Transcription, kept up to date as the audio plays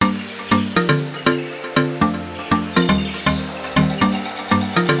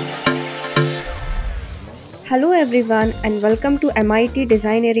Hello, everyone, and welcome to MIT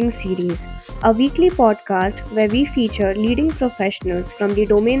Designeering Series, a weekly podcast where we feature leading professionals from the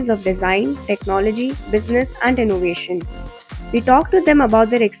domains of design, technology, business, and innovation. We talk to them about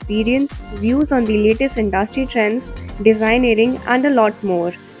their experience, views on the latest industry trends, designeering, and a lot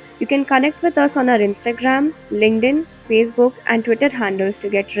more. You can connect with us on our Instagram, LinkedIn, Facebook, and Twitter handles to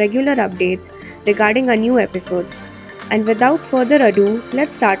get regular updates regarding our new episodes. And without further ado,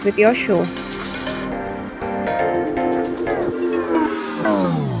 let's start with your show.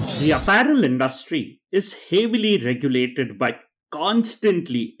 The apparel industry is heavily regulated by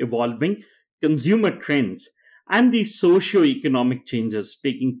constantly evolving consumer trends and the socio-economic changes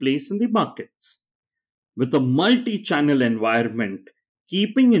taking place in the markets. With a multi-channel environment,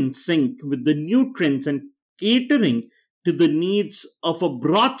 keeping in sync with the new trends and catering to the needs of a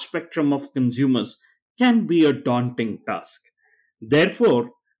broad spectrum of consumers can be a daunting task. Therefore,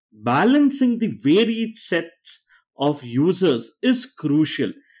 balancing the varied sets of users is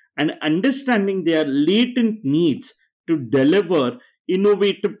crucial, and understanding their latent needs to deliver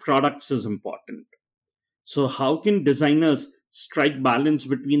innovative products is important. So, how can designers strike balance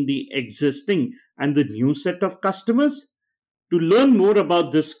between the existing and the new set of customers? To learn more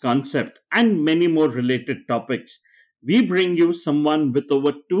about this concept and many more related topics, we bring you someone with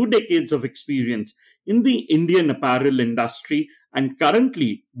over 2 decades of experience in the Indian apparel industry and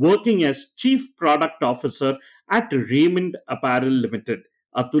currently working as Chief Product Officer at Raymond Apparel Limited,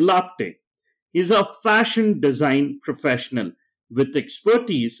 Atul Apte. He's a fashion design professional with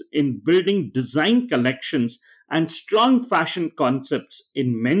expertise in building design collections and strong fashion concepts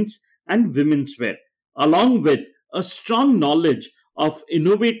in men's and women's wear, along with a strong knowledge of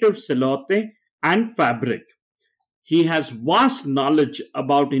innovative silhouette and fabric. He has vast knowledge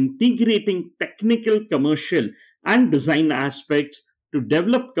about integrating technical, commercial, and design aspects to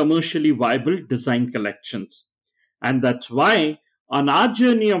develop commercially viable design collections. And that's why, on our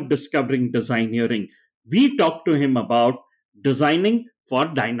journey of discovering designeering, we talk to him about designing for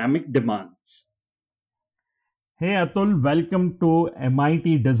dynamic demands. Hey Atul, welcome to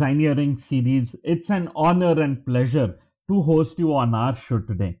MIT Designeering series. It's an honor and pleasure to host you on our show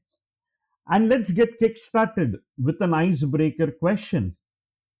today. And let's get kick-started with an icebreaker question.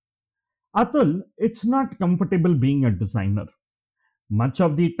 Atul, it's not comfortable being a designer. Much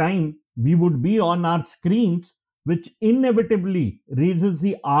of the time, we would be on our screens, which inevitably raises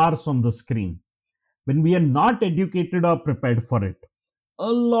the R's on the screen when we are not educated or prepared for it.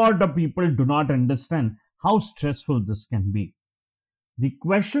 A lot of people do not understand how stressful this can be. The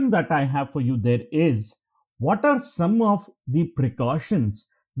question that I have for you there is, what are some of the precautions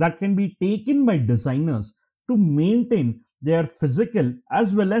that can be taken by designers to maintain their physical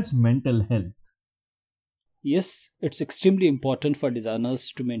as well as mental health? Yes, it's extremely important for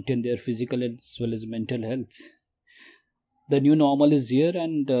designers to maintain their physical as well as mental health. The new normal is here,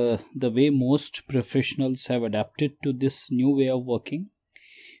 and the way most professionals have adapted to this new way of working,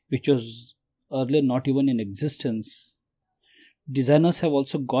 which was earlier not even in existence, designers have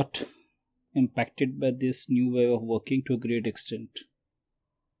also got impacted by this new way of working to a great extent.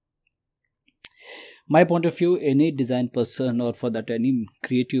 My point of view, any design person or for that any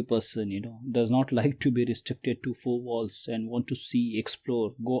creative person, does not like to be restricted to four walls and want to see,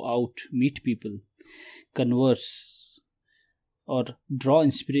 explore, go out, meet people, converse, or draw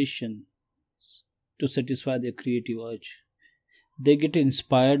inspiration to satisfy their creative urge. They get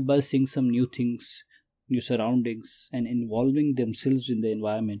inspired by seeing some new things, new surroundings, and involving themselves in the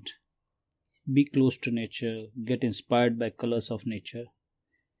environment. Be close to nature, get inspired by colors of nature.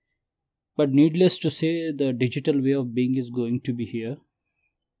 But needless to say, the digital way of being is going to be here.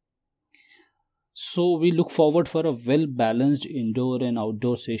 So we look forward for a well balanced indoor and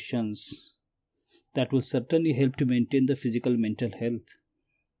outdoor sessions that will certainly help to maintain the physical mental health.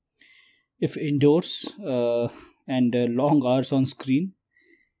 If indoors and long hours on screen,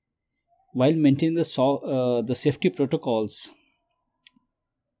 while maintaining the safety protocols,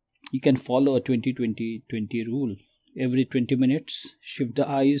 you can follow a 20-20-20 rule. Every 20 minutes, shift the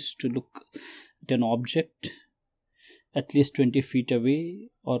eyes to look at an object at least 20 feet away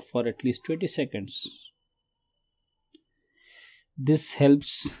or for at least 20 seconds. This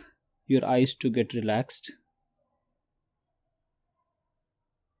helps your eyes to get relaxed.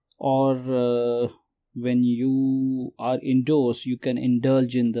 Or when you are indoors, you can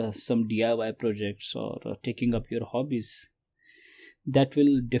indulge in some DIY projects or taking up your hobbies. That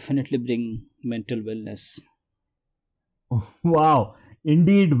will definitely bring mental wellness. Wow,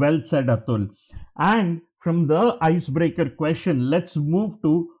 indeed well said, Atul. And from the icebreaker question, let's move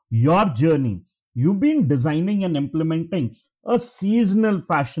to your journey. You've been designing and implementing a seasonal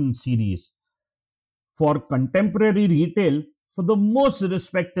fashion series for contemporary retail for the most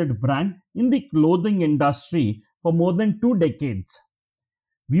respected brand in the clothing industry for more than 2 decades.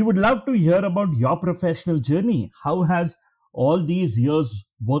 We would love to hear about your professional journey. How has all these years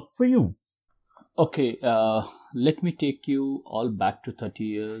worked for you? Okay, let me take you all back to 30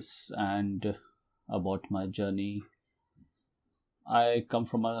 years and about my journey. I come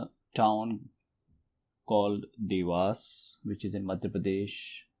from a town called Devas, which is in Madhya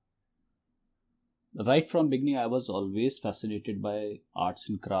Pradesh. Right from beginning, I was always fascinated by arts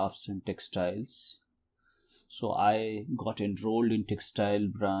and crafts and textiles. So I got enrolled in textile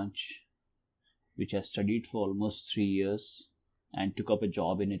branch, which I studied for almost 3 years and took up a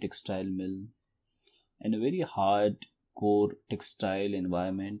job in a textile mill in a very hard core textile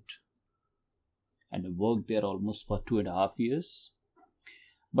environment, and I worked there almost for 2.5 years.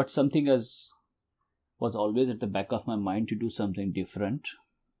 But something as was always at the back of my mind to do something different.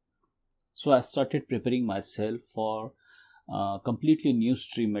 So I started preparing myself for a completely new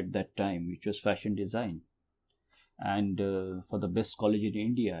stream at that time, which was fashion design, and for the best college in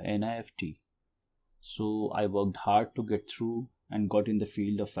India, NIFT. So I worked hard to get through and got in the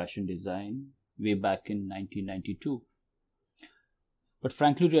field of fashion design way back in 1992. But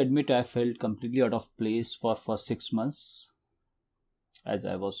frankly to admit, I felt completely out of place for 6 months, as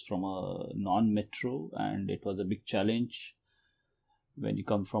I was from a non-metro and it was a big challenge when you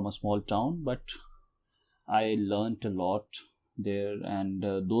come from a small town. But I learned a lot there, and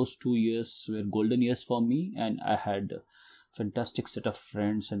those 2 years were golden years for me, and I had a fantastic set of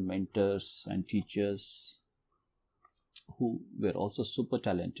friends and mentors and teachers who were also super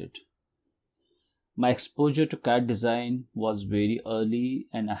talented. My exposure to CAD design was very early,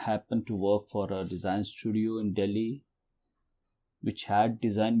 and I happened to work for a design studio in Delhi which had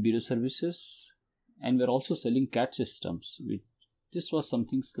design bureau services and were also selling CAD systems. This was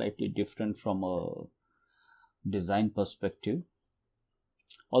something slightly different from a design perspective.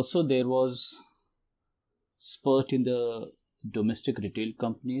 Also, there was spurt in the domestic retail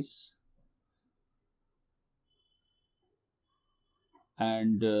companies,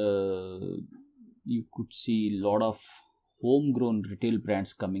 and you could see a lot of homegrown retail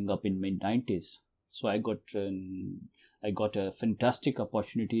brands coming up in mid 90s. So I got a fantastic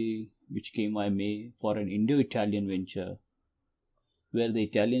opportunity which came my way for an Indo-Italian venture, where the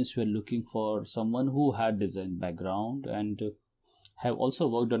Italians were looking for someone who had design background and have also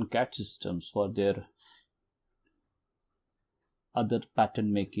worked on CAD systems for their other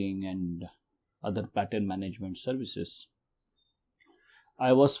pattern making and other pattern management services.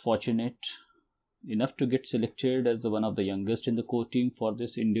 I was fortunate enough to get selected as one of the youngest in the core team for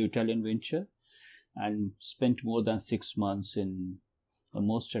this Indo-Italian venture, and spent more than 6 months in the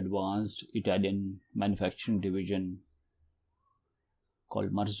most advanced Italian manufacturing division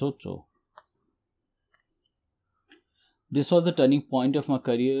called Marzotto. This was the turning point of my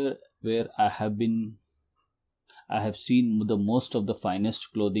career, where I have seen the most of the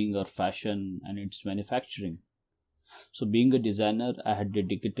finest clothing or fashion and its manufacturing. So being a designer, I had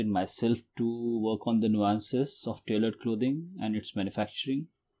dedicated myself to work on the nuances of tailored clothing and its manufacturing.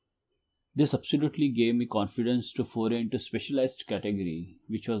 This absolutely gave me confidence to foray into specialized category,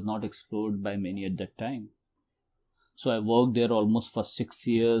 which was not explored by many at that time. So I worked there almost for 6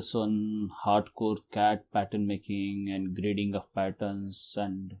 years on hardcore CAD pattern making and grading of patterns,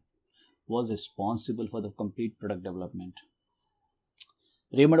 and was responsible for the complete product development.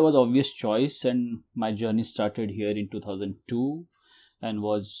 Raymond was obvious choice, and my journey started here in 2002 and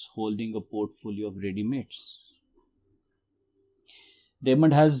was holding a portfolio of ready-mades.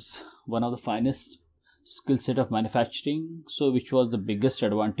 Raymond has one of the finest skill set of manufacturing, so which was the biggest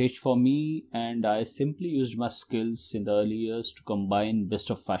advantage for me, and I simply used my skills in the early years to combine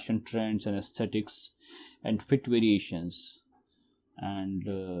best of fashion trends and aesthetics and fit variations, and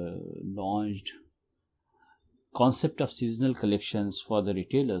launched concept of seasonal collections for the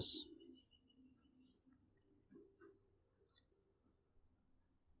retailers.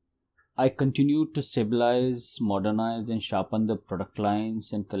 I continued to stabilize, modernize, and sharpen the product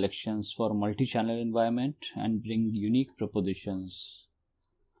lines and collections for multi-channel environment and bring unique propositions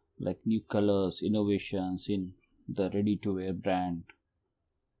like new colors, innovations in the ready-to-wear brand.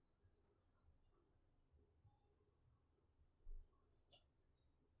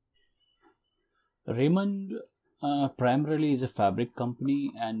 Raymond primarily is a fabric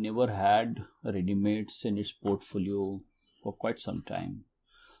company and never had ready-mades in its portfolio for quite some time.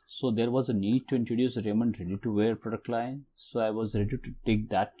 So there was a need to introduce Raymond ready-to-wear product line. So I was ready to take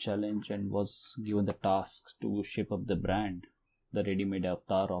that challenge and was given the task to shape up the brand, the ready-made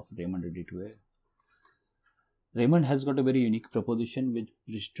avatar of Raymond ready-to-wear. Raymond has got a very unique proposition with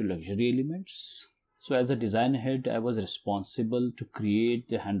bridge to luxury elements. So as a design head, I was responsible to create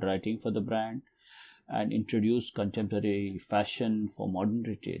the handwriting for the brand and introduce contemporary fashion for modern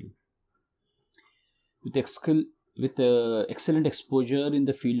retail. With, excellent exposure in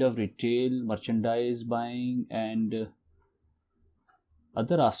the field of retail, merchandise buying, and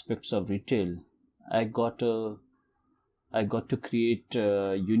other aspects of retail, I got to create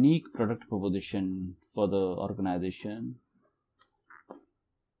a unique product proposition for the organization.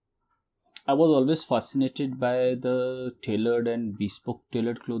 I was always fascinated by the tailored and bespoke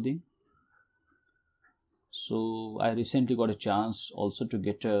tailored clothing. So I recently got a chance also to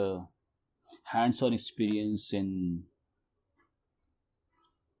get a hands-on experience in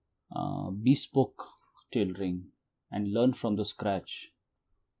bespoke tailoring and learn from the scratch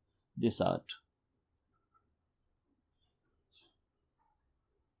this art.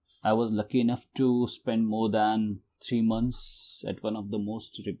 I was lucky enough to spend more than 3 months at one of the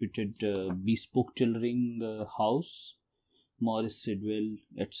most reputed bespoke tailoring house, Morris Sidwell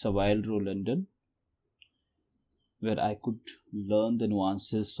at Savile Row, London, where I could learn the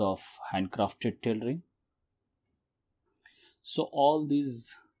nuances of handcrafted tailoring. So all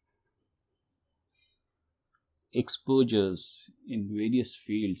these exposures in various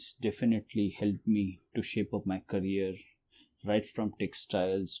fields definitely helped me to shape up my career, right from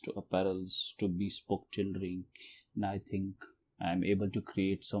textiles to apparels to bespoke tailoring. And I think I'm able to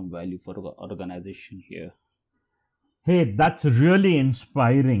create some value for organization here. Hey, that's really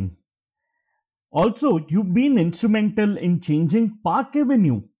inspiring. Also, you've been instrumental in changing Park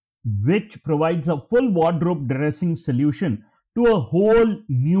Avenue, which provides a full wardrobe dressing solution to a whole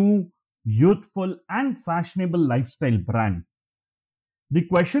new, youthful, and fashionable lifestyle brand. The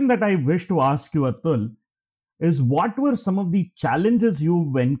question that I wish to ask you, Atul, is what were some of the challenges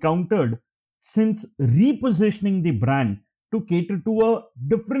you've encountered since repositioning the brand to cater to a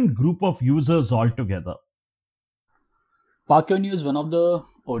different group of users altogether? Park Avenue is one of the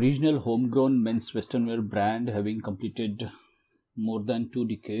original homegrown men's western wear brand, having completed more than 2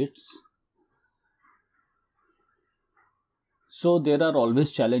 decades. So there are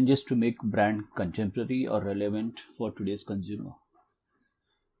always challenges to make brand contemporary or relevant for today's consumer.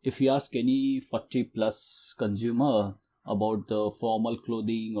 If you ask any 40 plus consumer about the formal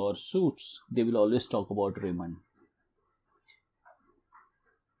clothing or suits, they will always talk about Raymond.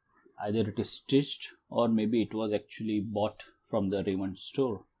 Either it is stitched or maybe it was actually bought from the Raymond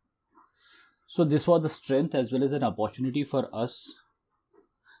store. So this was the strength as well as an opportunity for us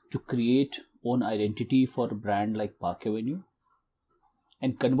to create own identity for a brand like Park Avenue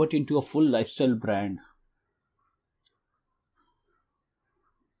and convert into a full lifestyle brand.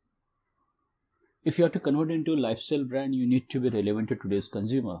 If you have to convert into a lifestyle brand, you need to be relevant to today's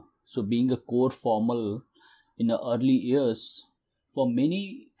consumer. So being a core formal in the early years, for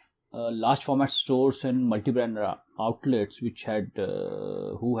many large format stores and multi-brand outlets which had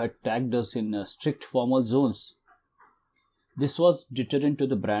who had tagged us in strict formal zones, this was deterrent to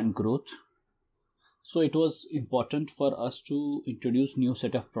the brand growth. So it was important for us to introduce new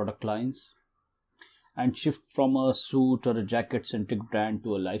set of product lines and shift from a suit or a jacket centric brand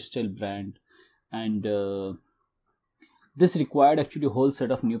to a lifestyle brand. And this required actually a whole set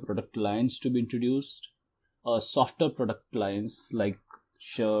of new product lines to be introduced, softer product lines like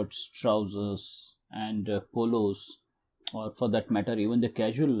shirts, trousers, and polos, or for that matter, even the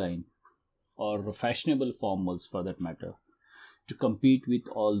casual line or fashionable formals for that matter, to compete with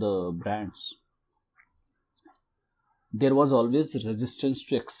all the brands. There was always resistance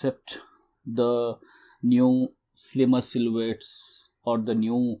to accept the new slimmer silhouettes or the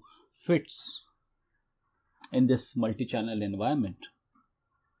new fits in this multi-channel environment.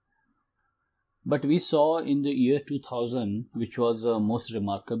 But we saw in the year 2000, which was a most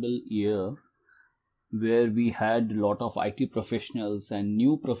remarkable year, where we had a lot of IT professionals and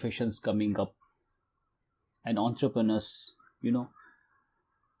new professions coming up and entrepreneurs, who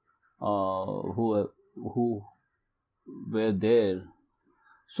were there.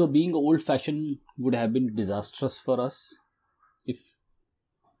 So being old-fashioned would have been disastrous for us if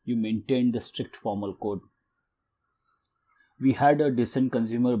you maintained the strict formal code. We had a decent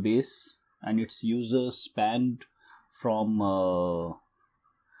consumer base and its users spanned from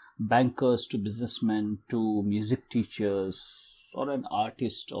bankers to businessmen to music teachers or an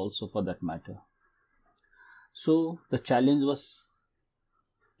artist also for that matter. So the challenge was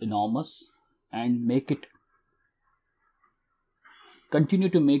enormous, and continue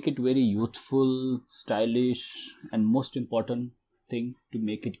to make it very youthful, stylish, and most important thing, to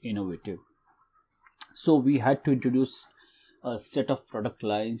make it innovative. So we had to introduce a set of product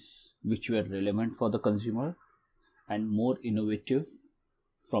lines which were relevant for the consumer and more innovative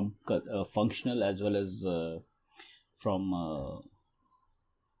from functional as well as from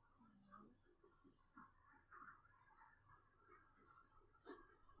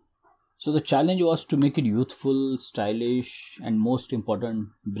so the challenge was to make it youthful, stylish, and most important,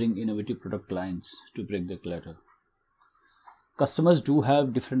 bring innovative product lines to break the clutter. Customers do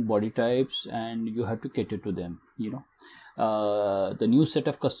have different body types, and you have to cater to them. The new set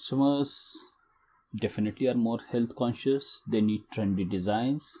of customers definitely are more health conscious. They need trendy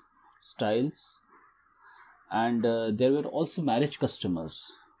designs, styles, and there were also marriage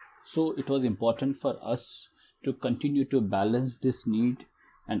customers. So it was important for us to continue to balance this need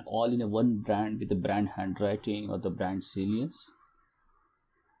and all in a one brand with the brand handwriting or the brand salience.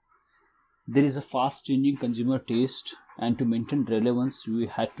 There is a fast changing consumer taste, and to maintain relevance, we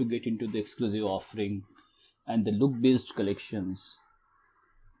had to get into the exclusive offering and the look based collections,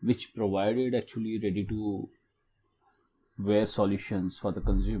 which provided actually ready to wear solutions for the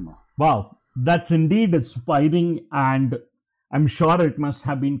consumer. Wow, that's indeed inspiring, and I'm sure it must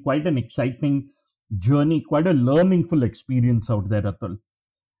have been quite an exciting journey, quite a learningful experience out there, Atul.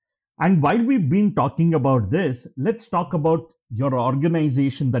 And while we've been talking about this, let's talk about your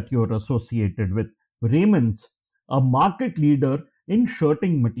organization that you're associated with, Raymond's, a market leader in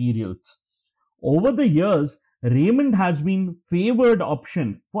shirting materials. Over the years, Raymond has been favored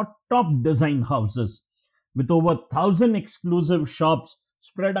option for top design houses with over 1,000 exclusive shops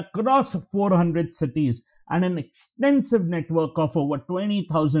spread across 400 cities and an extensive network of over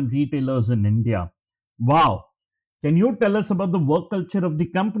 20,000 retailers in India. Wow! Can you tell us about the work culture of the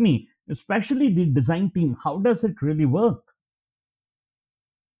company, especially the design team? How does it really work?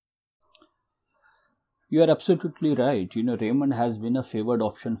 You are absolutely right. Raymond has been a favored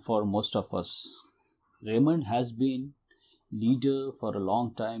option for most of us. Raymond has been leader for a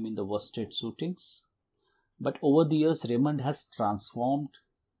long time in the worsted suitings, but over the years, Raymond has transformed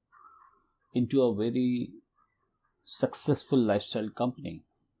into a very successful lifestyle company.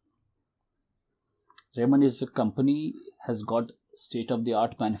 Raymond is a company has got state of the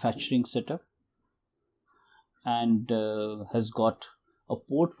art manufacturing setup and has got a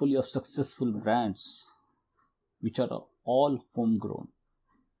portfolio of successful brands which are all homegrown.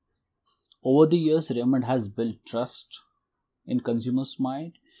 Over the years, Raymond has built trust in consumers'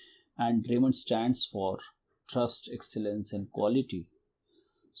 mind, and Raymond stands for trust, excellence, and quality.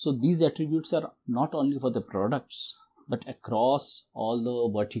 So these attributes are not only for the products, but across all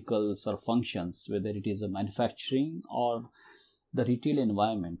the verticals or functions, whether it is a manufacturing or the retail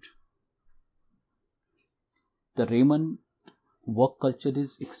environment. The Raymond work culture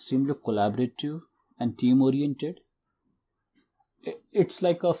is extremely collaborative and team oriented. It's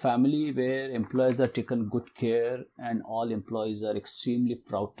like a family where employees are taken good care and all employees are extremely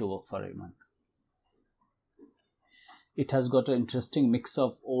proud to work for Raymond. It has got an interesting mix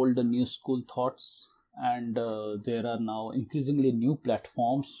of old and new school thoughts, and there are now increasingly new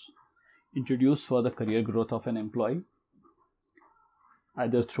platforms introduced for the career growth of an employee,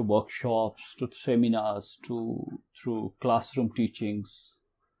 either through workshops, to seminars, through classroom teachings,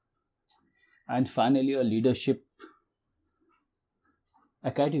 and finally a leadership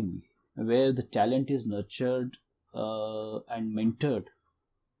academy where the talent is nurtured and mentored.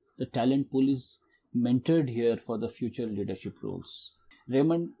 The talent pool is mentored here for the future leadership roles.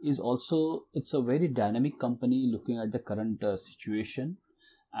 Raymond is also, it's a very dynamic company looking at the current situation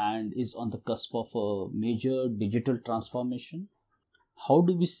and is on the cusp of a major digital transformation. How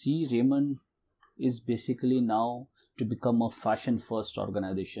do we see Raymond is basically now to become a fashion first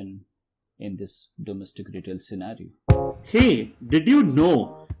organization in this domestic retail scenario? Hey, did you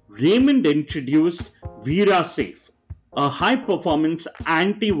know Raymond introduced VeraSafe, a high performance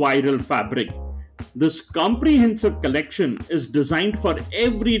antiviral fabric? This comprehensive collection is designed for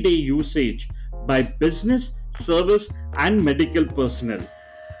everyday usage by business, service, and medical personnel.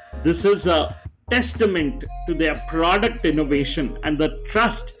 This is a testament to their product innovation and the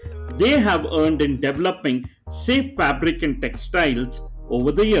trust they have earned in developing safe fabric and textiles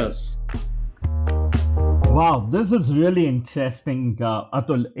over the years. Wow, this is really interesting,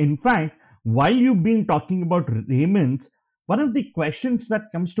 Atul. In fact, while you've been talking about Raymond's, one of the questions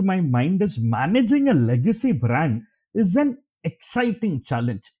that comes to my mind is managing a legacy brand is an exciting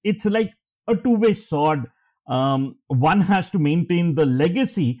challenge. It's like a two-way sword. One has to maintain the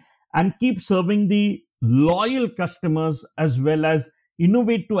legacy and keep serving the loyal customers as well as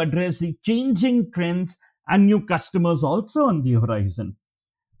innovate to address the changing trends and new customers also on the horizon.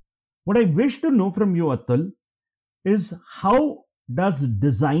 What I wish to know from you, Atul, is how does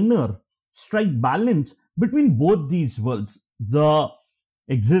designer strike balance between both these worlds, the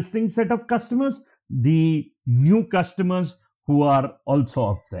existing set of customers, the new customers who are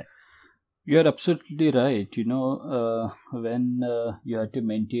also up there. You're absolutely right. When you have to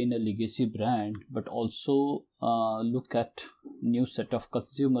maintain a legacy brand, but also look at new set of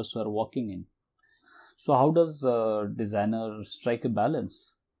consumers who are walking in. So, how does a designer strike a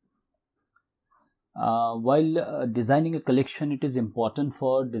balance? While designing a collection, it is important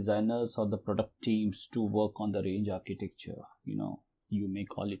for designers or the product teams to work on the range architecture. You may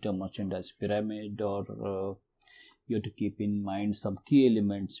call it a merchandise pyramid, or you have to keep in mind some key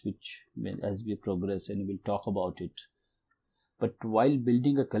elements which, as we progress, and we'll talk about it. But while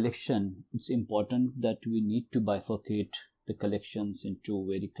building a collection, it's important that we need to bifurcate the collections into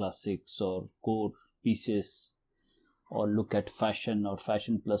very classics or core pieces, or look at fashion or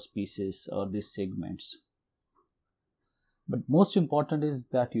fashion plus pieces, or these segments. But most important is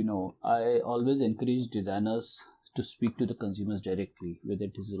that, I always encourage designers to speak to the consumers directly, whether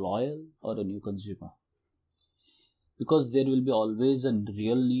it is loyal or a new consumer. Because there will be always a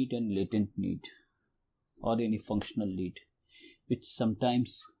real need and latent need, or any functional need, which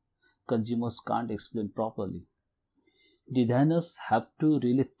sometimes consumers can't explain properly. Designers have to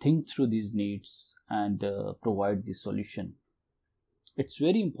really think through these needs and provide the solution. It's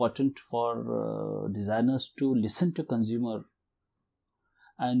very important for designers to listen to consumer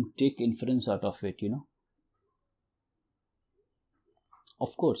and take inference out of it.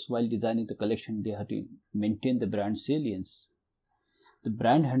 Of course, while designing the collection, they have to maintain the brand salience. The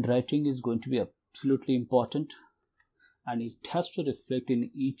brand handwriting is going to be absolutely important, and it has to reflect in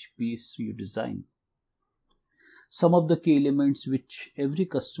each piece you design. Some of the key elements which every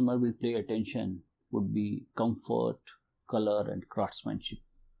customer will pay attention would be comfort, color, and craftsmanship.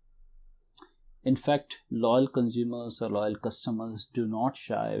 In fact, loyal consumers or loyal customers do not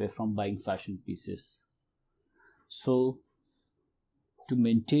shy away from buying fashion pieces. So, to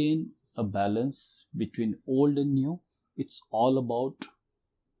maintain a balance between old and new, it's all about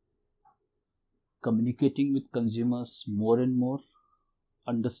communicating with consumers more and more,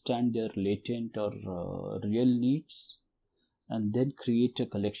 understand their latent or real needs, and then create a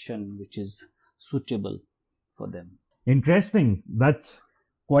collection which is suitable for them. Interesting. That's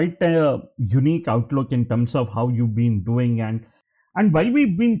quite a unique outlook in terms of how you've been doing. And while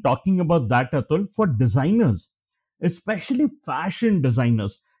we've been talking about that, Atul, for designers, especially fashion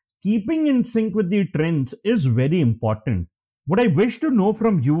designers, keeping in sync with the trends is very important. What I wish to know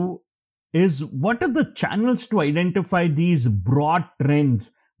from you is, what are the channels to identify these broad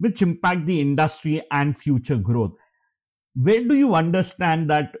trends which impact the industry and future growth? Where do you understand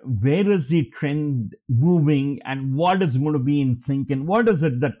that where is the trend moving and what is going to be in sync and what is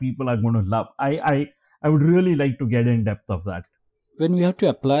it that people are going to love? I would really like to get in depth of that. When we have to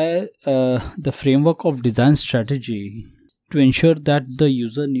apply the framework of design strategy to ensure that the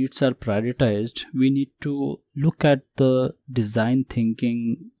user needs are prioritized, we need to look at the design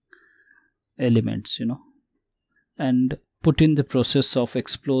thinking elements, and put in the process of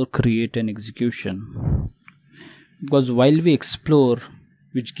explore, create, and execution. Because while we explore,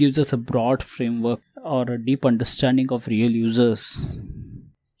 which gives us a broad framework or a deep understanding of real users,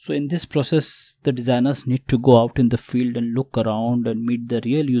 so in this process, the designers need to go out in the field and look around and meet the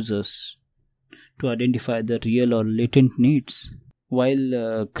real users to identify the real or latent needs.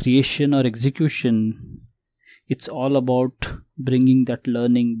 While creation or execution, it's all about bringing that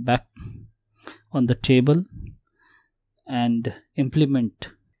learning back on the table and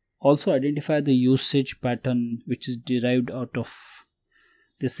implement. Also identify the usage pattern which is derived out of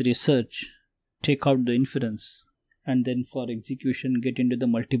this research, take out the inference, and then for execution get into the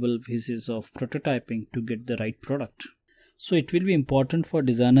multiple phases of prototyping to get the right product. So it will be important for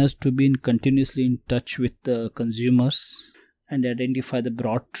designers to be continuously in touch with the consumers and identify the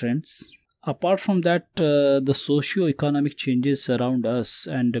broad trends. Apart from that, the socio-economic changes around us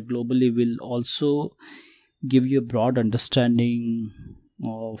and globally will also give you a broad understanding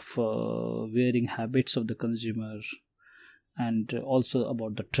of wearing habits of the consumer and also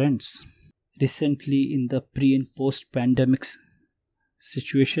about the trends. Recently, in the pre and post pandemic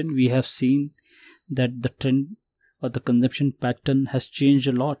situation, we have seen that the trend or the consumption pattern has changed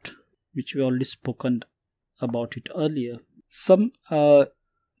a lot, which we already spoken about it earlier. Some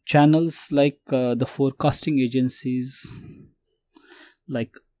channels like the forecasting agencies,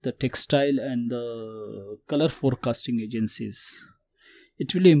 like the textile and the color forecasting agencies,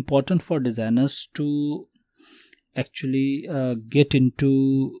 it's really important for designers to actually get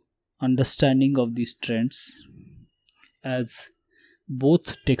into understanding of these trends, as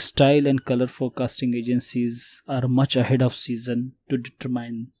both textile and color forecasting agencies are much ahead of season to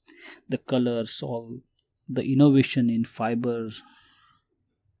determine the colors, all the innovation in fiber,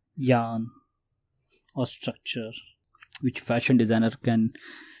 yarn or structure. which fashion designer can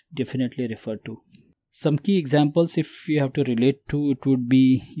definitely refer to. Some key examples, if you have to relate to, it would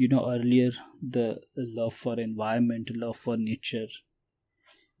be, earlier the love for environment, love for nature,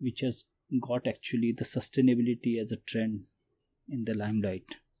 which has got actually the sustainability as a trend in the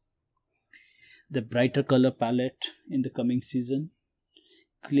limelight. The brighter color palette in the coming season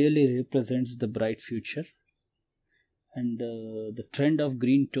clearly represents the bright future, and the trend of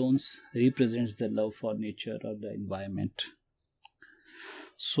green tones represents the love for nature or the environment.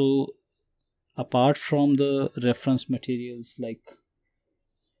 So apart from the reference materials like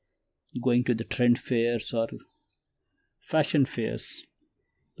going to the trend fairs or fashion fairs,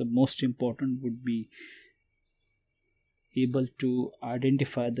 the most important would be able to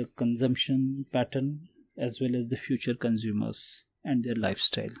identify the consumption pattern as well as the future consumers and their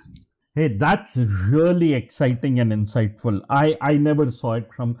lifestyle. Hey, that's really exciting and insightful. I never saw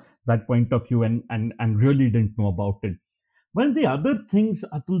it from that point of view and really didn't know about it. Well, the other things,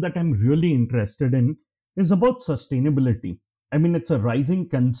 Atul, that I'm really interested in is about sustainability. I mean, it's a rising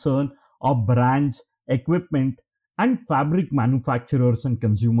concern of brands, equipment, and fabric manufacturers and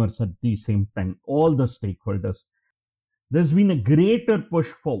consumers at the same time, all the stakeholders. There's been a greater push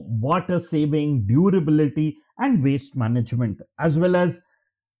for water saving, durability, and waste management, as well as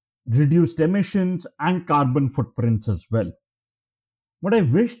reduced emissions and carbon footprints as well. What I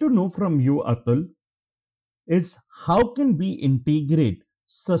wish to know from you, Atul, is how can we integrate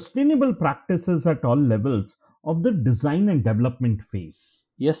sustainable practices at all levels of the design and development phase?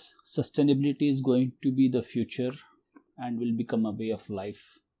 Yes, sustainability is going to be the future and will become a way of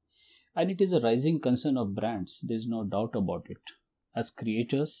life. And it is a rising concern of brands, there is no doubt about it. As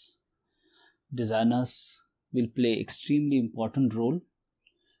creators, designers will play extremely important role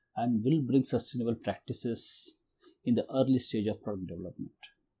and will bring sustainable practices in the early stage of product development.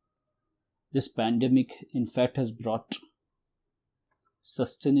 This pandemic, in fact, has brought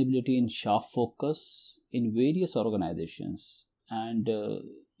sustainability in sharp focus in various organizations, and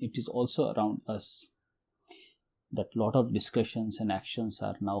it is also around us that a lot of discussions and actions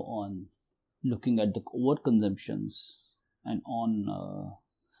are now on looking at the overconsumptions and on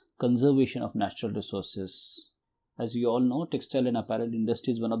conservation of natural resources. As you all know, textile and apparel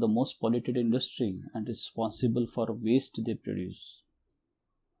industry is one of the most polluted industry and responsible for waste they produce,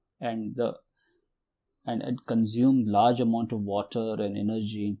 and consume large amount of water and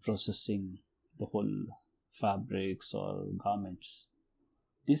energy in processing the whole fabrics or garments.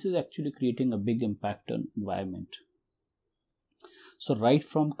 This is actually creating a big impact on environment. So right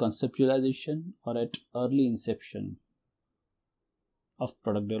from conceptualization or at early inception of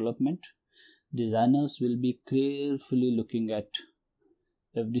product development, designers will be carefully looking at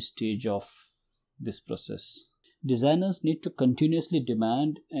every stage of this process. Designers need to continuously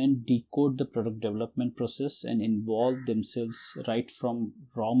demand and decode the product development process and involve themselves right from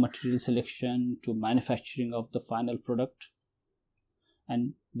raw material selection to manufacturing of the final product,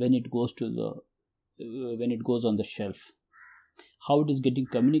 and when it goes on the shelf, how it is getting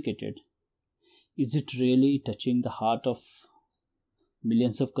communicated. Is it really touching the heart of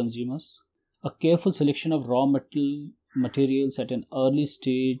millions of consumers? A careful selection of raw materials at an early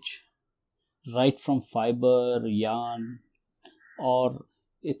stage, right from fiber, yarn, or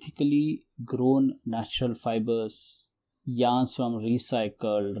ethically grown natural fibers, yarns from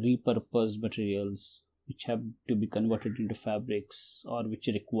recycled, repurposed materials which have to be converted into fabrics or which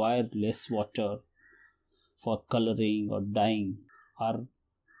require less water for coloring or dyeing. Are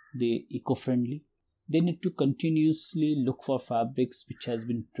they eco-friendly? They need to continuously look for fabrics which has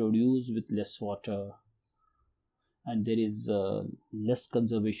been produced with less water and there is less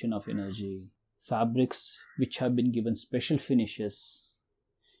conservation of energy. Fabrics which have been given special finishes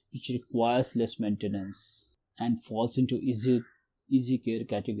which requires less maintenance and falls into easy care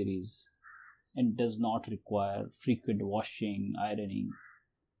categories and does not require frequent washing, ironing.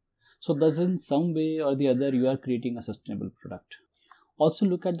 So thus in some way or the other you are creating a sustainable product. Also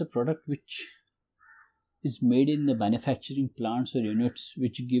look at the product which is made in the manufacturing plants or units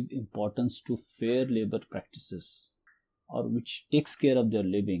which give importance to fair labor practices or which takes care of their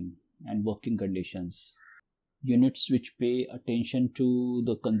living and working conditions. Units which pay attention to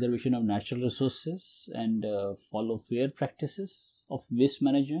the conservation of natural resources and follow fair practices of waste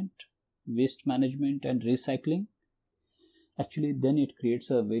management and recycling. Actually, then it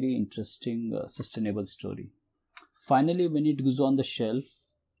creates a very interesting sustainable story. Finally, when it goes on the shelf,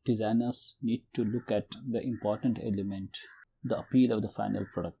 designers need to look at the important element, the appeal of the final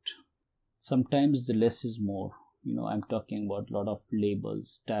product. Sometimes the less is more. I'm talking about a lot of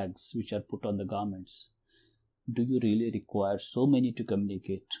labels, tags which are put on the garments. Do you really require so many to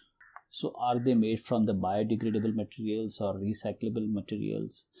communicate? So are they made from the biodegradable materials or recyclable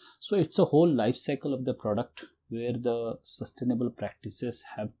materials? So it's a whole life cycle of the product where the sustainable practices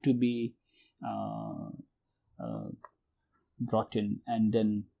have to be uh, uh, brought in, and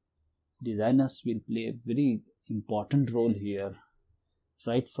then designers will play a very important role here,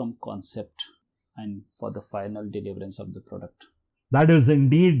 right from concept and for the final deliverance of the product. That is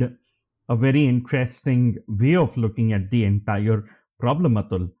indeed a very interesting way of looking at the entire problem,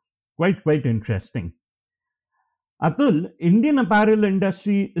 Atul. Quite interesting. Atul, Indian apparel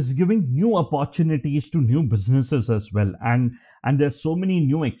industry is giving new opportunities to new businesses as well. And there's so many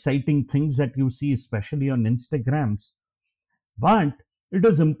new exciting things that you see, especially on Instagrams. But it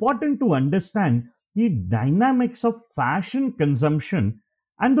is important to understand the dynamics of fashion consumption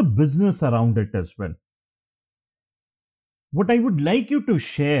and the business around it as well. What I would like you to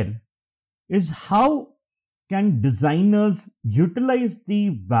share is how can designers utilize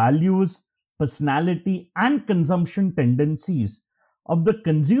the values, personality, and consumption tendencies of the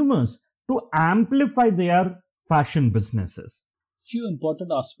consumers to amplify their fashion businesses. Few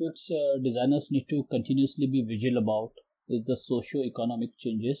important aspects designers need to continuously be vigilant about is the socio-economic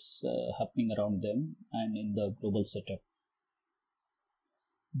changes happening around them and in the global setup.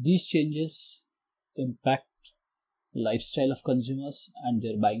 These changes impact lifestyle of consumers and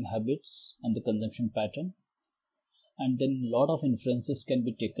their buying habits and the consumption pattern, and then a lot of inferences can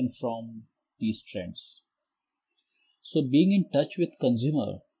be taken from these trends. So being in touch with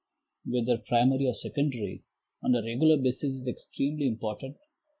consumer, whether primary or secondary, on a regular basis is extremely important,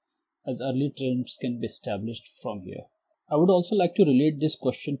 as early trends can be established from here. I would also like to relate this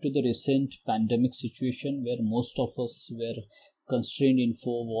question to the recent pandemic situation where most of us were constrained in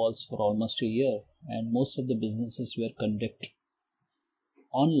four walls for almost a year, and most of the businesses were conducted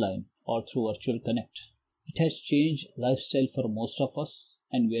online or through virtual connect. It has changed lifestyle for most of us,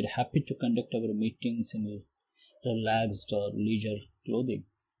 and we are happy to conduct our meetings in a relaxed or leisure clothing.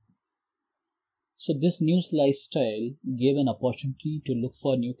 So this new lifestyle gave an opportunity to look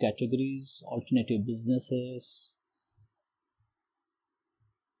for new categories, alternative businesses,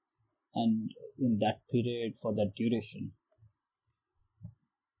 and in that period for that duration.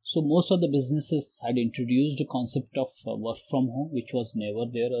 So most of the businesses had introduced a concept of work from home, which was never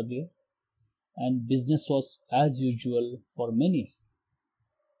there earlier, and business was as usual for many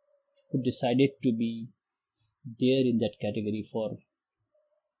who decided to be there in that category for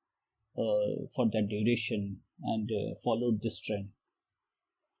that duration and followed this trend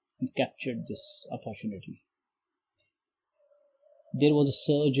and captured this opportunity. There was a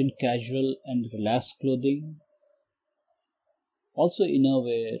surge in casual and relaxed clothing, also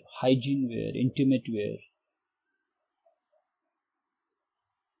innerwear, hygiene wear, intimate wear.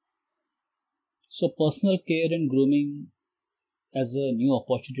 So personal care and grooming as a new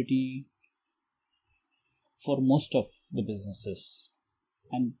opportunity for most of the businesses.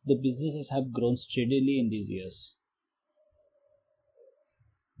 And the businesses have grown steadily in these years.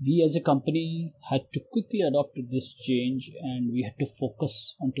 We as a company had to quickly adopt to this change, and we had to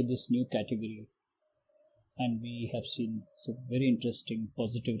focus onto this new category. And we have seen some very interesting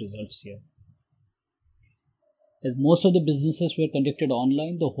positive results here. As most of the businesses were conducted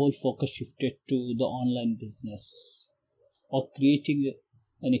online, the whole focus shifted to the online business or creating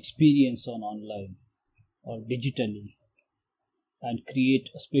an experience on online or digitally and create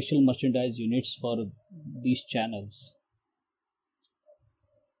special merchandise units for these channels.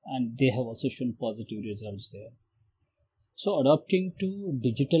 And they have also shown positive results there. So adapting to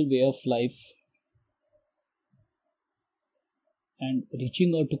digital way of life and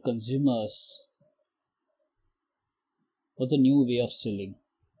reaching out to consumers was a new way of selling.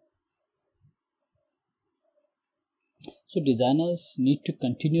 So designers need to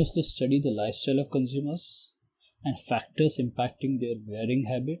continuously study the lifestyle of consumers and factors impacting their wearing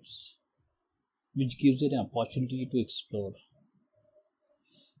habits, which gives it an opportunity to explore.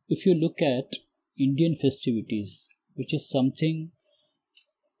 If you look at Indian festivities, which is something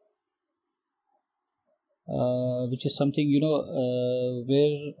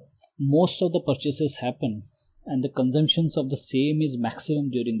where most of the purchases happen and the consumptions of the same is maximum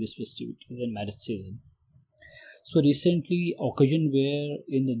during this festivities and marriage season. So recently occasion wear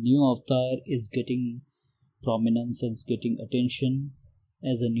in the new avatar is getting prominence and is getting attention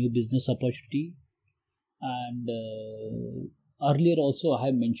as a new business opportunity. And earlier also I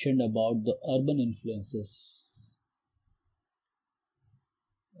have mentioned about the urban influences,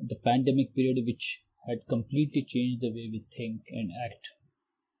 the pandemic period which had completely changed the way we think and act.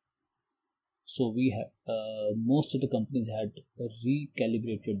 So we have most of the companies had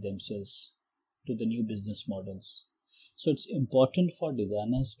recalibrated themselves to the new business models. So it's important for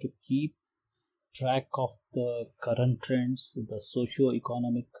designers to keep track of the current trends, the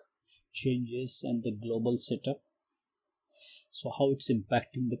socio-economic changes, and the global setup. So how it's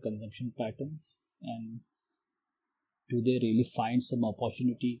impacting the consumption patterns, and do they really find some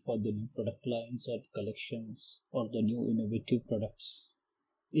opportunity for the new product lines or collections or the new innovative products?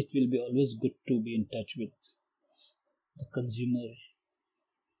 It will be always good to be in touch with the consumer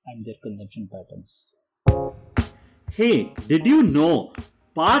and their consumption patterns. Hey, did you know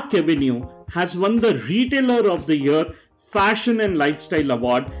Park Avenue has won the Retailer of the Year Fashion and Lifestyle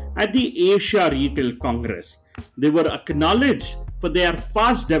Award at the Asia Retail Congress? They were acknowledged for their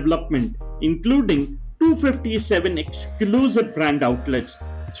fast development, including 257 exclusive brand outlets,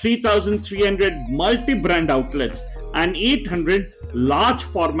 3,300 multi brand outlets, and 800 large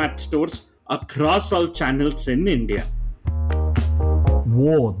format stores across all channels in India.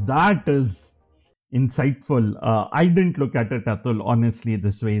 Whoa, that is insightful. I didn't look at it, Atul, honestly,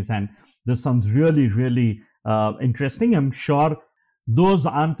 this ways, and this sounds really, really interesting. I'm sure those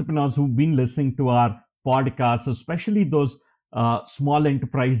entrepreneurs who've been listening to our podcast, especially those small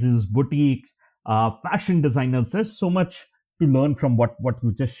enterprises, boutiques, fashion designers, there's so much to learn from what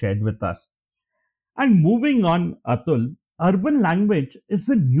you just shared with us. And moving on, Atul, urban language is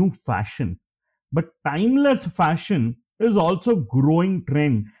a new fashion, but timeless fashion is also growing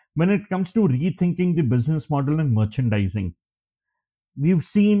trend when it comes to rethinking the business model and merchandising. We've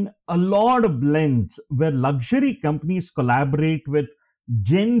seen a lot of blends where luxury companies collaborate with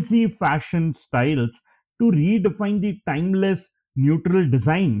Gen Z fashion styles to redefine the timeless neutral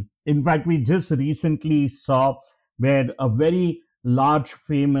design. In fact, we just recently saw where a very large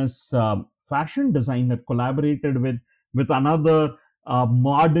famous fashion designer collaborated with another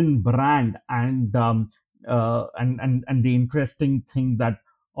modern brand, and the interesting thing that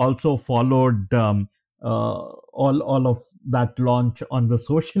also followed all of that launch on the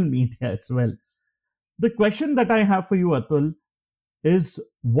social media as well. The question that I have for you, Atul, is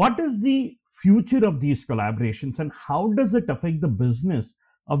what is the future of these collaborations and how does it affect the business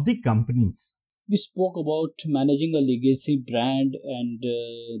of the companies? We spoke about managing a legacy brand and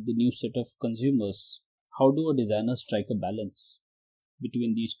the new set of consumers. How do a designer strike a balance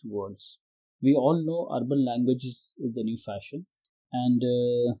between these two worlds? We all know urban language is the new fashion, and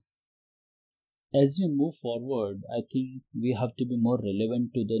as we move forward, I think we have to be more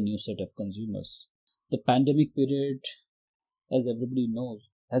relevant to the new set of consumers. The pandemic period, as everybody knows,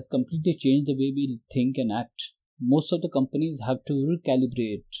 has completely changed the way we think and act. Most of the companies have to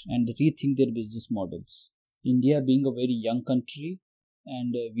recalibrate and rethink their business models. India being a very young country,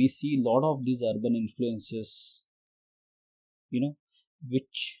 and we see a lot of these urban influences,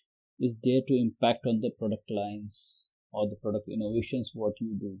 which is there to impact on the product lines or the product innovations, what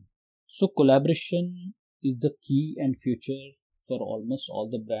you do. So collaboration is the key and future for almost all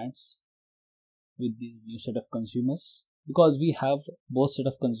the brands with these new set of consumers, because we have both set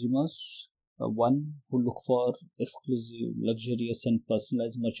of consumers, one who look for exclusive, luxurious and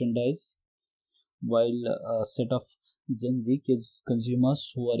personalized merchandise, while a set of Gen Z kids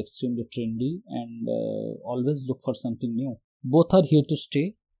consumers who are extremely trendy and always look for something new. Both are here to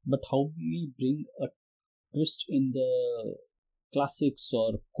stay, but how we bring a twist in the classics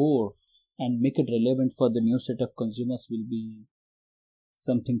or core and make it relevant for the new set of consumers will be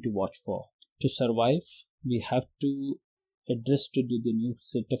something to watch for. To survive, we have to address to the new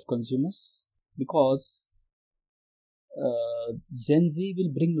set of consumers, because Gen Z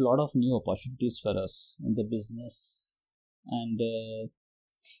will bring a lot of new opportunities for us in the business, and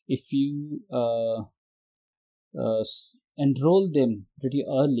if you enroll them pretty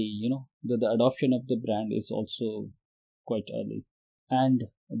early, the adoption of the brand is also quite early, and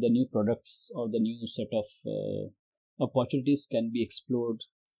the new products or the new set of opportunities can be explored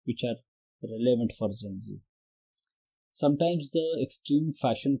which are relevant for Gen Z. Sometimes the extreme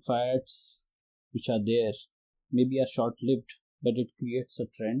fashion fads which are there maybe are short-lived, but it creates a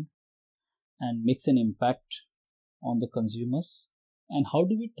trend and makes an impact on the consumers. And how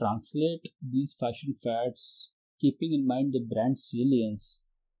do we translate these fashion fads, keeping in mind the brand salience,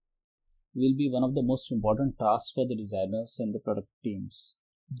 will be one of the most important tasks for the designers and the product teams.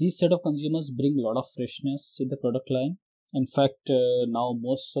 These set of consumers bring a lot of freshness in the product line. In fact, now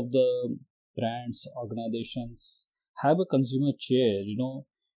most of the brands, organizations have a consumer chair,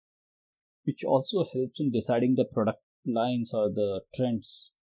 which also helps in deciding the product lines or the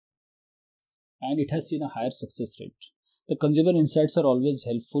trends. And it has seen a higher success rate. The consumer insights are always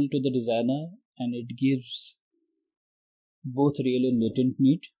helpful to the designer, and it gives both real and latent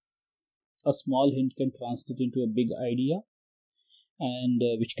need. A small hint can translate into a big idea, and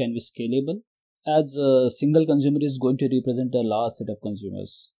which can be scalable. as a single consumer is going to represent a large set of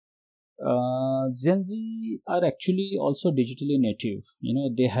consumers. Gen Z are actually also digitally native.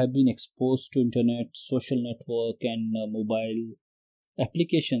 They have been exposed to internet, social network, and mobile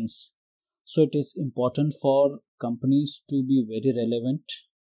applications. So it is important for companies to be very relevant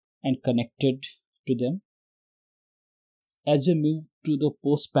and connected to them. As we move to the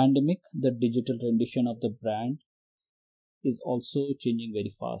post-pandemic, the digital rendition of the brand is also changing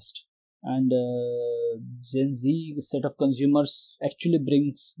very fast. And Gen Z set of consumers actually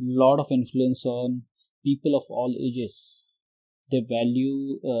brings a lot of influence on people of all ages. They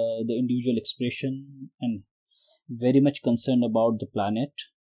value the individual expression and very much concerned about the planet,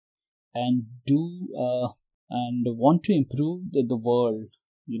 and and want to improve the world.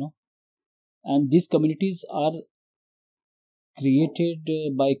 And these communities are created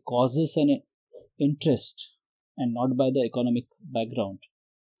by causes and interest, and not by the economic background.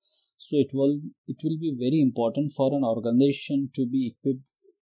 So it will be very important for an organization to be equipped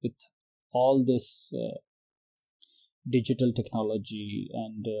with all this digital technology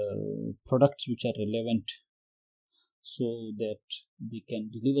and products which are relevant, so that they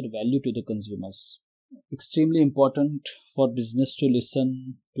can deliver value to the consumers. Extremely important for business to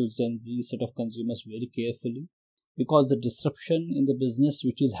listen to Gen Z set of consumers very carefully, because the disruption in the business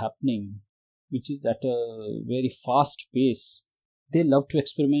which is happening, which is at a very fast pace, they love to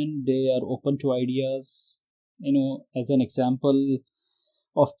experiment, they are open to ideas. As an example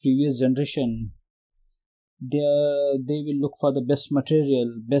of previous generation, they will look for the best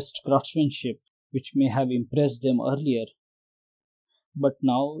material, best craftsmanship, which may have impressed them earlier. But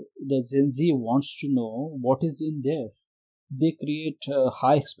now the Gen Z wants to know what is in there. They create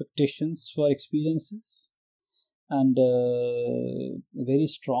high expectations for experiences, and very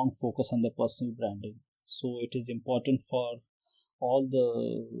strong focus on the personal branding. So it is important for all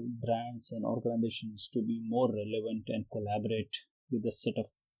the brands and organizations to be more relevant and collaborate with the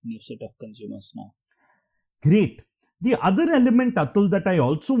new set of consumers now. Great. The other element, Atul, that I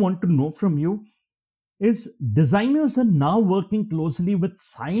also want to know from you is designers are now working closely with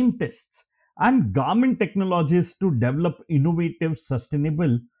scientists and garment technologists to develop innovative,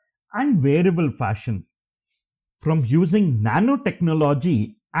 sustainable, and wearable fashion. From using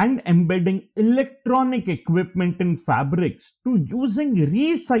nanotechnology and embedding electronic equipment in fabrics to using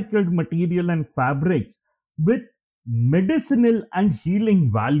recycled material and fabrics with medicinal and healing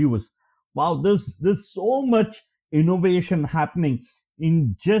values. Wow, there's so much innovation happening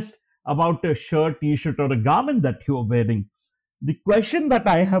in just about a shirt, t-shirt, or a garment that you're wearing. The question that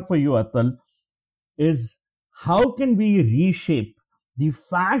I have for you, Atul, is how can we reshape the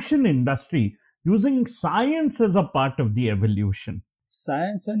fashion industry using science as a part of the evolution?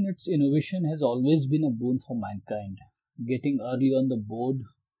 Science and its innovation has always been a boon for mankind. Getting early on the board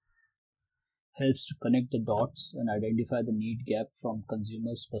helps to connect the dots and identify the need gap from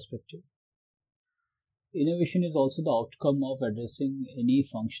consumers' perspective. Innovation is also the outcome of addressing any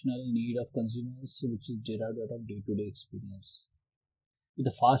functional need of consumers which is derived out of day-to-day experience. With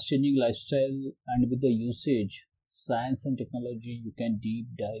the fast-changing lifestyle and with the usage, science and technology, you can deep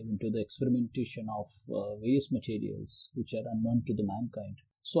dive into the experimentation of various materials which are unknown to the mankind.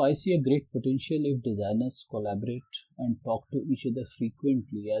 So I see a great potential if designers collaborate and talk to each other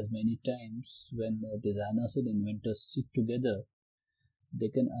frequently, as many times when designers and inventors sit together, they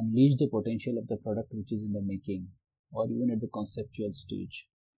can unleash the potential of the product which is in the making or even at the conceptual stage.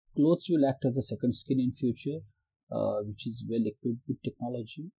 Clothes will act as a second skin in future, which is well equipped with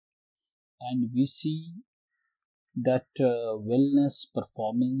technology, and we see that wellness,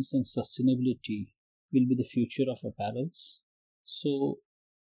 performance, and sustainability will be the future of apparels. So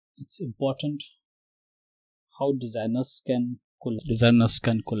it's important how designers can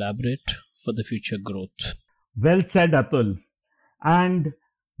collaborate for the future growth. Well said, Atul. And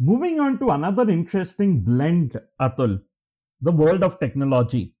moving on to another interesting blend, Atul, the world of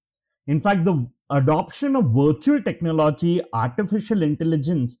technology. In fact, the adoption of virtual technology, artificial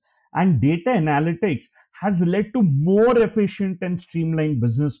intelligence, and data analytics has led to more efficient and streamlined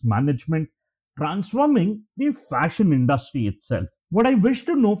business management, transforming the fashion industry itself. What I wish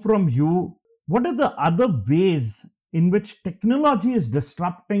to know from you, what are the other ways in which technology is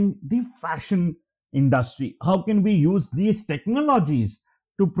disrupting the fashion industry? How can we use these technologies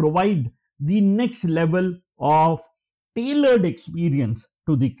to provide the next level of tailored experience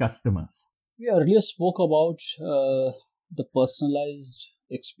to the customers? We earlier spoke about the personalized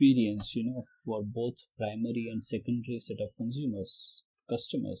experience, for both primary and secondary set of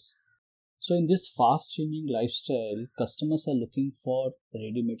customers. So in this fast changing lifestyle, customers are looking for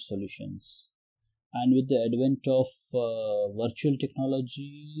ready-made solutions. And with the advent of virtual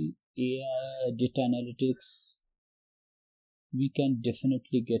technology AI, data analytics, we can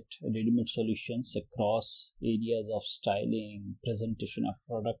definitely get ready-made solutions across areas of styling, presentation of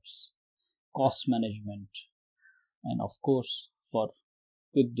products, cost management, and of course for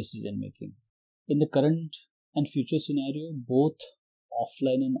quick decision making. In the current and future scenario, both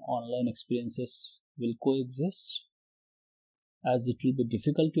offline and online experiences will coexist, as it will be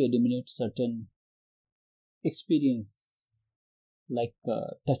difficult to eliminate certain experience like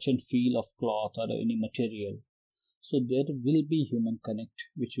touch and feel of cloth or any material. So there will be human connect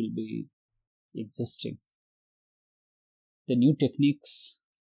which will be existing. The new techniques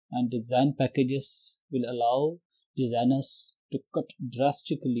and design packages will allow designers to cut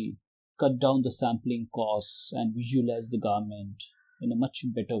down the sampling costs and visualize the garment in a much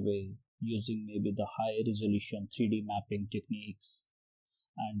better way using maybe the high resolution 3D mapping techniques,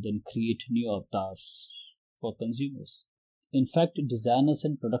 and then create new avatars for consumers. In fact, designers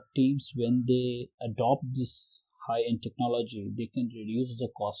and product teams, when they adopt this high-end technology, they can reduce the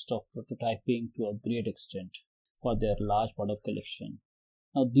cost of prototyping to a great extent for their large product collection.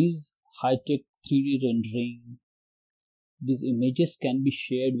 Now, these high-tech 3D rendering, these images can be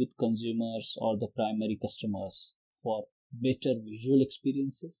shared with consumers or the primary customers for better visual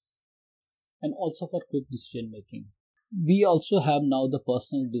experiences and also for quick decision making. We also have now the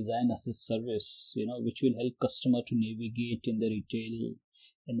personal design assist service, which will help customer to navigate in the retail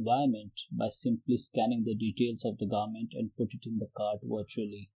environment by simply scanning the details of the garment and put it in the cart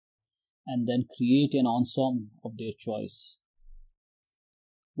virtually, and then create an ensemble of their choice.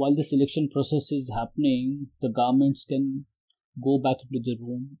 While the selection process is happening, the garments can go back into the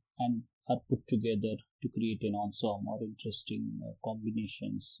room and are put together to create an ensemble or interesting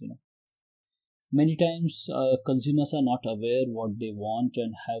combinations. Many times consumers are not aware what they want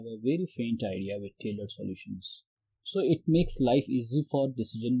and have a very faint idea with tailored solutions. So it makes life easy for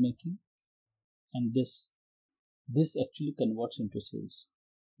decision making, and this actually converts into sales.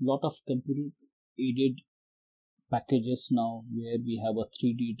 Lot of computer aided packages now where we have a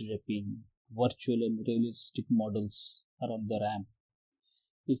 3D draping, virtual and realistic models around the ramp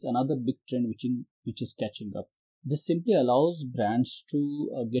is another big trend which is catching up. This simply allows brands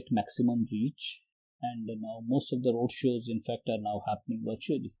to get maximum reach, and now most of the road shows in fact are now happening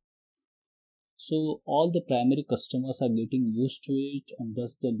virtually. So all the primary customers are getting used to it, and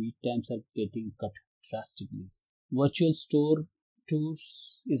thus the lead times are getting cut drastically. Virtual store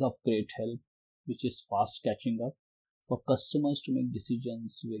tours is of great help, which is fast catching up for customers to make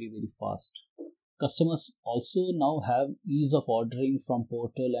decisions very, very fast. Customers also now have ease of ordering from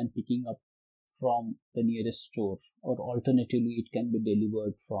portal and picking up from the nearest store, or alternatively it can be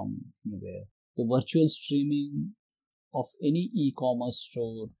delivered from anywhere. The virtual streaming of any e-commerce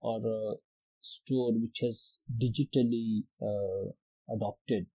store or a store which has digitally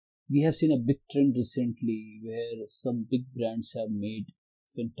adopted. We have seen a big trend recently where some big brands have made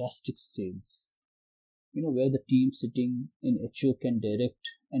fantastic sales. Where the team sitting in HO can direct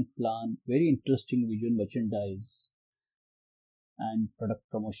and plan very interesting visual merchandise and product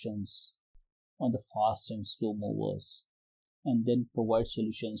promotions on the fast and slow movers, and then provide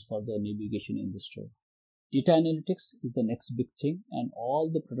solutions for the navigation in the store. Data analytics is the next big thing, and all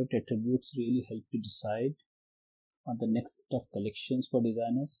the product attributes really help to decide on the next set of collections for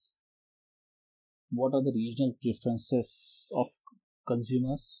designers. What are the regional preferences of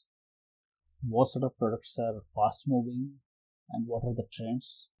consumers? What sort of products are fast moving, and what are the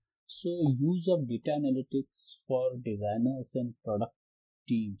trends? So use of data analytics for designers and product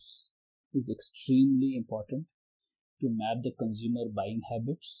teams is extremely important to map the consumer buying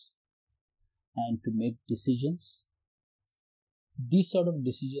habits and to make decisions. These sort of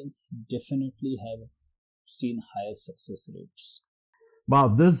decisions definitely have seen higher success rates. Wow,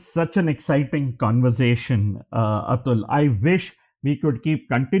 this is such an exciting conversation, Atul. I wish we could keep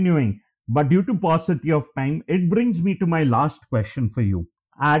continuing, but due to paucity of time, it brings me to my last question for you.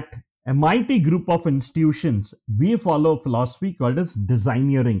 At MIT Group of Institutions, we follow a philosophy called as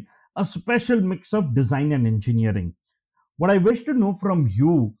designeering, a special mix of design and engineering. What I wish to know from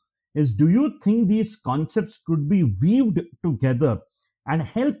you is, do you think these concepts could be weaved together and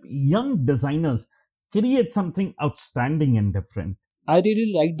help young designers create something outstanding and different? I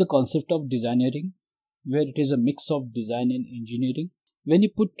really like the concept of designeering, where it is a mix of design and engineering. When you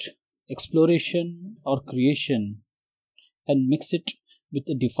put exploration or creation and mix it with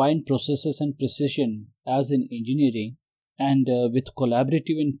the defined processes and precision as in engineering, and with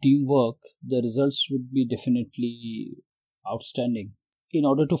collaborative and teamwork, the results would be definitely outstanding. In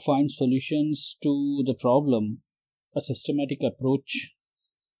order to find solutions to the problem, a systematic approach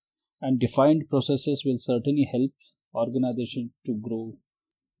and defined processes will certainly help organizations to grow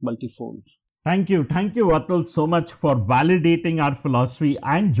multifold. Thank you, Atul, so much for validating our philosophy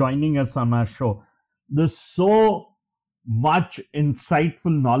and joining us on our show. There's so much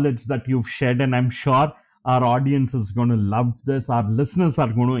insightful knowledge that you've shared, and I'm sure our audience is going to love this. Our listeners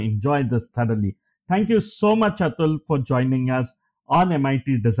are going to enjoy this thoroughly. Thank you so much, Atul, for joining us on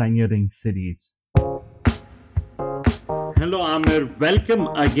MIT Designeering series. Hello, Amir. Welcome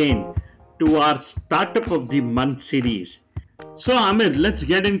again to our Startup of the Month series. So, Amir, let's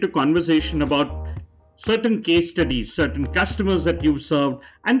get into conversation about certain case studies, certain customers that you've served,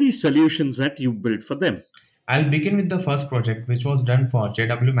 and the solutions that you built for them. I'll begin with the first project, which was done for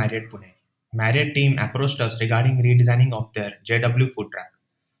JW Marriott Pune. Marriott team approached us regarding redesigning of their JW food truck.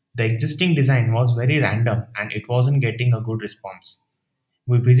 The existing design was very random and it wasn't getting a good response.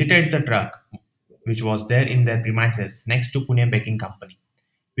 We visited the truck, which was there in their premises next to Pune Baking Company.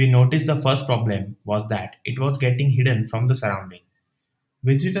 We noticed the first problem was that it was getting hidden from the surrounding.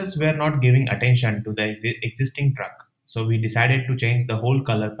 Visitors were not giving attention to the existing truck, so we decided to change the whole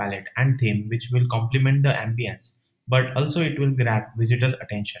color palette and theme, which will complement the ambience, but also it will grab visitors'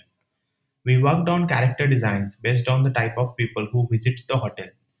 attention. We worked on character designs based on the type of people who visits the hotel,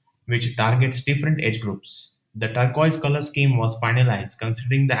 which targets different age groups. The turquoise color scheme was finalized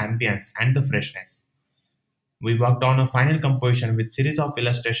considering the ambience and the freshness. We worked on a final composition with series of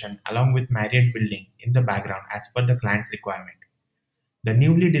illustration along with Marriott building in the background as per the client's requirement. The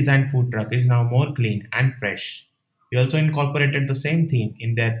newly designed food truck is now more clean and fresh. We also incorporated the same theme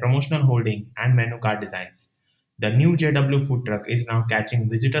in their promotional holding and menu card designs. The new JW food truck is now catching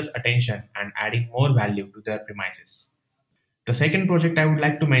visitors' attention and adding more value to their premises. The second project I would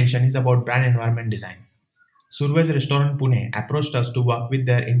like to mention is about brand environment design. Survey's Restaurant Pune approached us to work with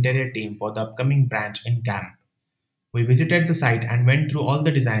their interior team for the upcoming branch in Camp. We visited the site and went through all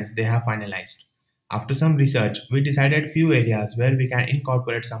the designs they have finalized. After some research, we decided few areas where we can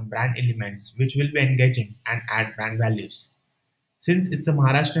incorporate some brand elements which will be engaging and add brand values. Since it's a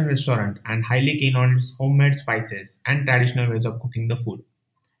Maharashtrian restaurant and highly keen on its homemade spices and traditional ways of cooking the food,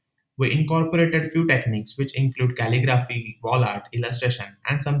 we incorporated few techniques which include calligraphy, wall art, illustration,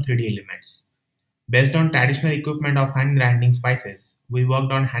 and some 3D elements. Based on traditional equipment of hand grinding spices, we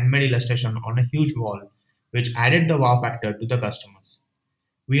worked on handmade illustration on a huge wall which added the wow factor to the customers.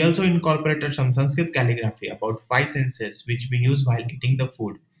 We also incorporated some Sanskrit calligraphy about five senses which we use while eating the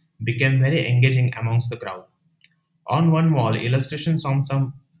food became very engaging amongst the crowd. On one wall, illustrations on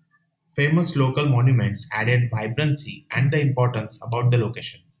some famous local monuments added vibrancy and the importance about the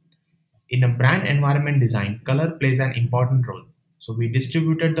location. In a brand environment design, color plays an important role. So we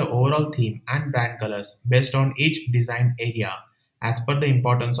distributed the overall theme and brand colors based on each design area as per the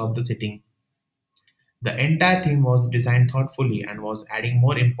importance of the setting. The entire theme was designed thoughtfully and was adding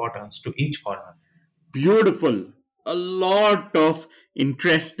more importance to each corner. Beautiful. A lot of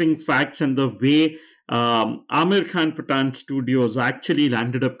interesting facts, and the way Amir Khan Patan Studios actually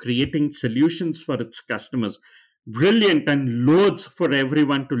landed up creating solutions for its customers. Brilliant, and loads for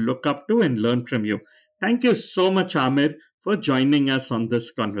everyone to look up to and learn from you. Thank you so much, Amir, for joining us on this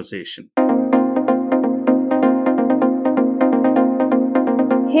conversation.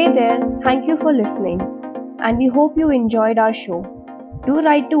 Hey there, thank you for listening, and we hope you enjoyed our show. Do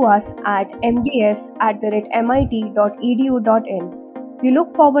write to us at mds@mit.edu.in. We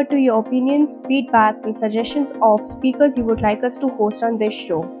look forward to your opinions, feedbacks, and suggestions of speakers you would like us to host on this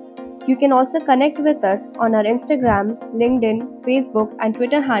show. You can also connect with us on our Instagram, LinkedIn, Facebook, and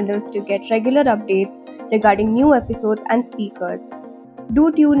Twitter handles to get regular updates regarding new episodes and speakers.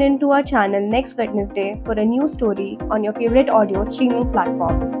 Do tune in to our channel next Wednesday for a new story on your favorite audio streaming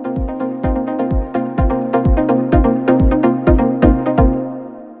platforms.